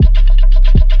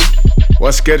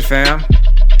What's good, fam?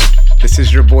 This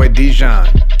is your boy Dijon,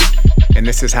 and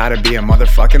this is how to be a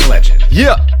motherfucking legend.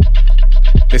 Yeah.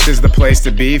 This is the place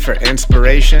to be for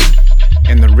inspiration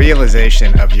and the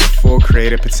realization of your full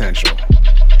creative potential.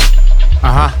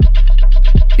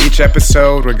 Each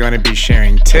episode, we're going to be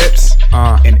sharing tips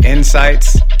and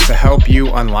insights to help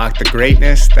you unlock the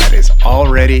greatness that is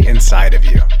already inside of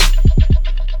you.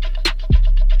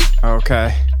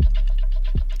 Okay.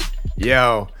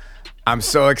 Yo, I'm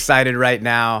so excited right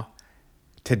now.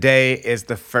 Today is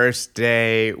the first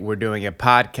day we're doing a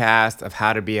podcast of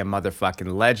how to be a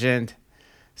motherfucking legend.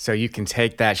 So you can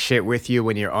take that shit with you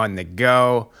when you're on the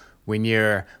go, when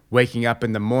you're waking up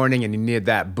in the morning and you need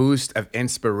that boost of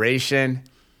inspiration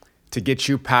to get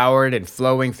you powered and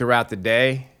flowing throughout the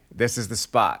day. This is the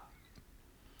spot.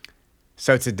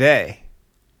 So today,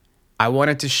 I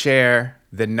wanted to share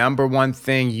the number one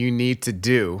thing you need to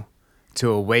do to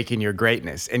awaken your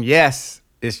greatness. And yes,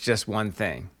 it's just one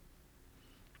thing.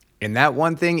 And that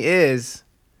one thing is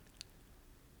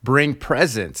bring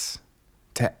presence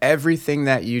to everything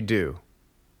that you do.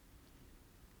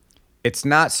 It's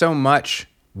not so much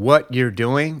what you're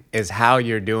doing, is how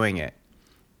you're doing it.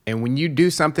 And when you do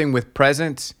something with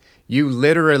presence, you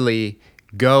literally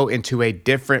go into a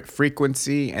different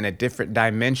frequency and a different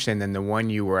dimension than the one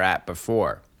you were at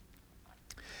before.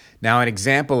 Now, an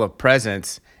example of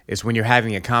presence is when you're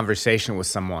having a conversation with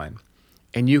someone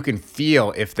and you can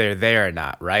feel if they're there or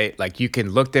not, right? Like you can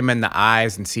look them in the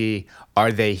eyes and see,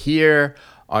 are they here?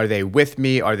 Are they with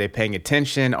me? Are they paying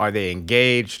attention? Are they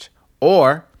engaged?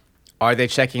 Or are they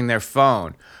checking their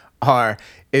phone? Or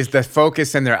is the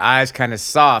focus in their eyes kind of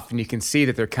soft and you can see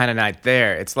that they're kind of not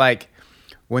there? It's like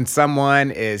when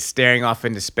someone is staring off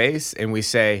into space and we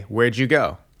say, "Where'd you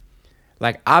go?"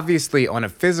 Like obviously on a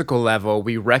physical level,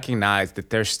 we recognize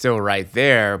that they're still right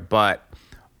there, but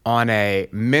on a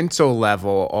mental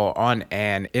level or on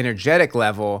an energetic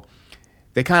level,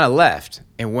 they kind of left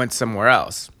and went somewhere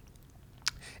else.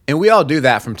 And we all do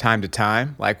that from time to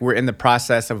time. Like we're in the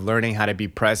process of learning how to be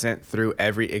present through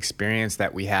every experience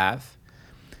that we have.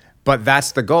 But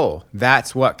that's the goal.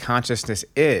 That's what consciousness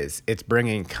is. It's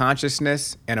bringing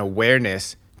consciousness and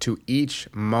awareness to each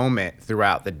moment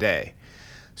throughout the day.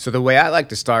 So the way I like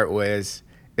to start was,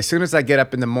 as soon as I get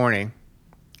up in the morning,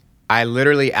 I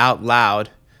literally out loud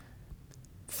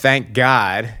thank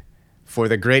God for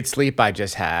the great sleep I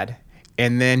just had.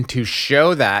 And then to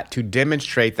show that, to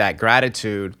demonstrate that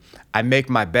gratitude, I make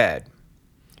my bed.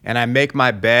 And I make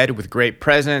my bed with great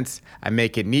presence. I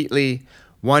make it neatly.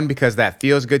 One, because that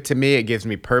feels good to me. It gives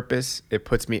me purpose. It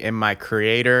puts me in my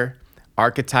creator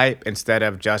archetype instead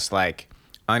of just like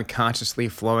unconsciously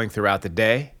flowing throughout the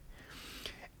day.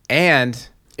 And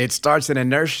it starts an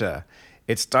inertia.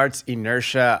 It starts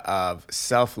inertia of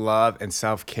self-love and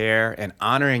self-care and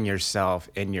honoring yourself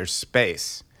in your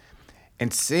space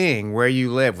and seeing where you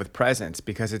live with presence,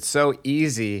 because it's so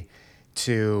easy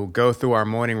to go through our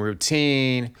morning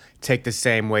routine, take the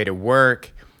same way to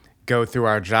work, go through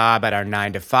our job at our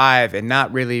 9 to 5 and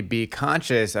not really be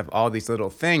conscious of all these little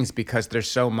things because they're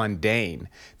so mundane.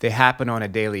 They happen on a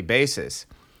daily basis.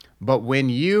 But when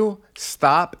you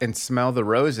stop and smell the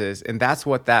roses, and that's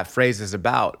what that phrase is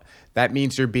about, that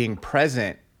means you're being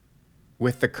present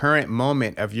with the current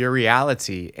moment of your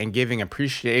reality and giving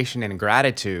appreciation and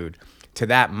gratitude to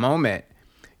that moment,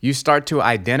 you start to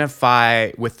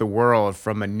identify with the world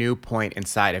from a new point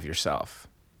inside of yourself,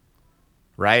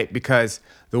 right? Because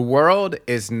the world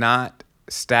is not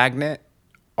stagnant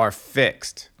or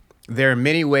fixed. There are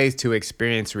many ways to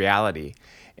experience reality.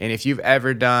 And if you've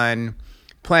ever done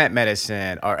plant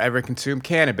medicine or ever consumed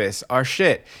cannabis or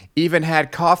even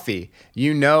had coffee,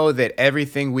 you know that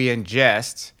everything we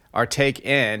ingest or take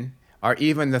in, or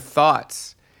even the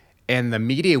thoughts and the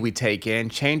media we take in,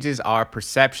 changes our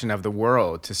perception of the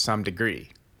world to some degree.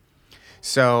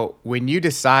 So when you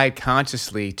decide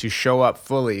consciously to show up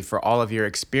fully for all of your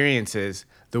experiences,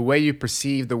 the way you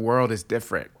perceive the world is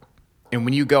different. And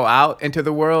when you go out into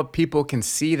the world, people can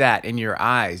see that in your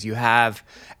eyes. You have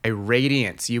a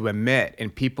radiance you emit,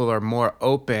 and people are more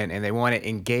open and they want to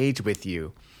engage with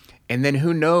you. And then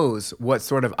who knows what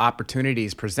sort of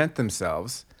opportunities present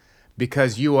themselves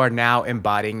because you are now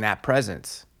embodying that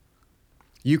presence.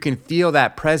 You can feel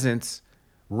that presence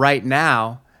right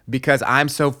now because I'm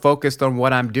so focused on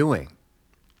what I'm doing.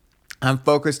 I'm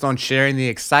focused on sharing the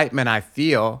excitement I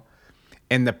feel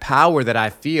and the power that I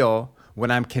feel when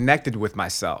I'm connected with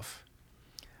myself.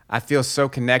 I feel so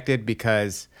connected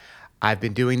because I've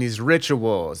been doing these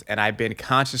rituals and I've been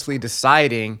consciously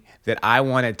deciding that I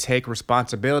want to take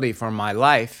responsibility for my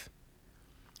life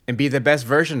and be the best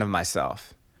version of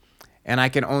myself. And I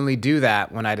can only do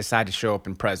that when I decide to show up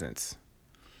in presence.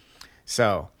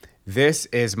 So this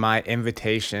is my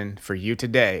invitation for you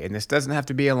today. And this doesn't have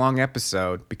to be a long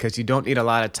episode because you don't need a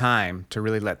lot of time to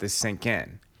really let this sink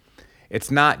in. It's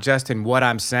not just in what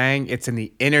I'm saying, it's in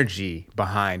the energy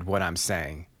behind what I'm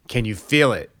saying. Can you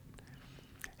feel it?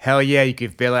 Hell yeah, you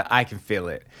can feel it. I can feel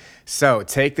it. So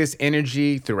take this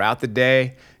energy throughout the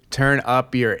day, turn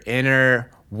up your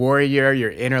inner warrior,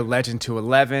 your inner legend to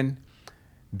 11.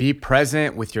 Be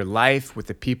present with your life, with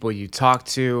the people you talk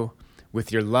to,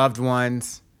 with your loved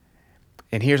ones.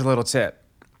 And here's a little tip.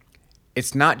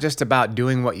 It's not just about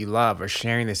doing what you love or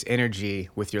sharing this energy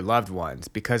with your loved ones,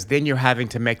 because then you're having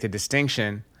to make the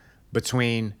distinction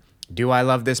between, do I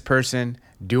love this person?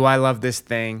 Do I love this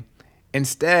thing?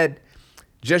 Instead,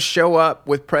 just show up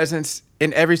with presence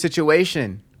in every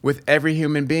situation, with every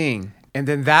human being. And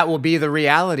then that will be the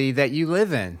reality that you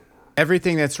live in.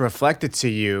 Everything that's reflected to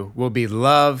you will be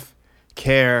love,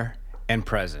 care, and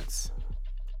presence.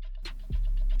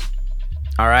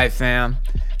 All right, fam.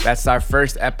 That's our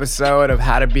first episode of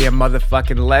How to Be a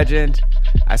Motherfucking Legend.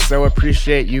 I so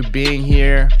appreciate you being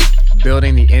here,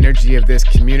 building the energy of this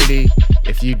community.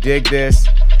 If you dig this,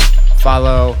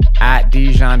 follow at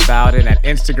Dijon Bowden at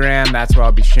Instagram. That's where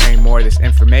I'll be sharing more of this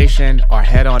information. Or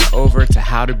head on over to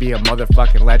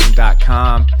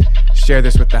howtobeamotherfuckinglegend.com. Share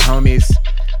this with the homies.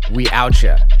 We out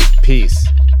ya. Peace.